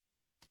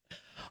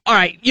 All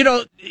right.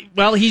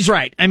 Well, he's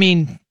right. I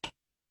mean,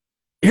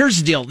 here's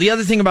the deal. The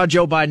other thing about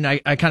Joe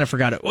Biden, I kind of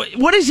forgot it.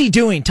 What is he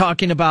doing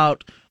talking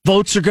about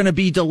votes are going to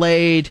be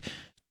delayed,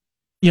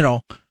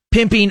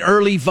 pimping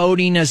early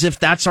voting as if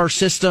that's our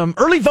system?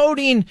 Early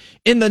voting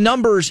in the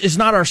numbers is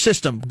not our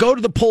system. Go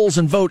to the polls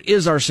and vote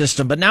is our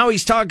system. But now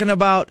he's talking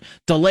about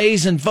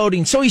delays in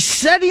voting. So he's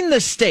setting the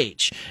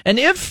stage. And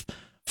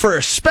for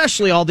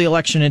especially all the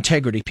election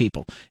integrity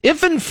people,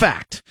 if in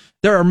fact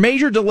there are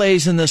major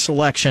delays in this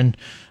election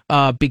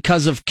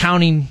because of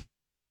counting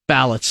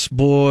ballots,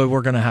 boy,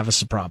 we're going to have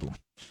us a problem.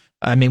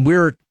 I mean,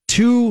 we're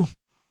too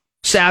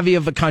savvy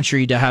of a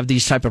country to have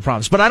these type of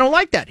problems. But I don't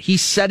like that.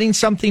 He's setting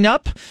something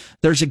up.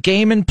 There's a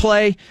game in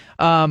play.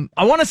 I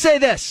want to say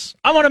this.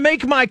 I want to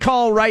make my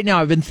call right now.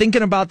 I've been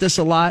thinking about this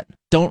a lot.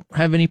 Don't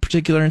have any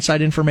particular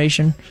inside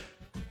information.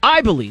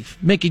 I believe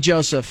Mickey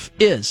Joseph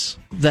is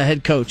the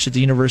head coach at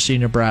the University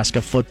of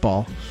Nebraska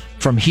football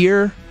from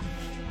here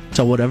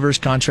to whatever his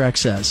contract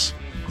says.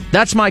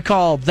 That's my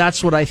call.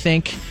 That's what I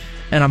think.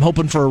 And I'm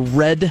hoping for a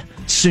red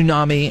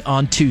tsunami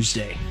on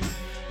Tuesday.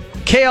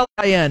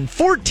 KLIN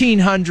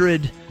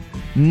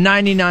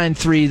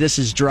 1499.3. This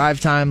is Drive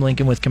Time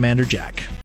Lincoln with Commander Jack.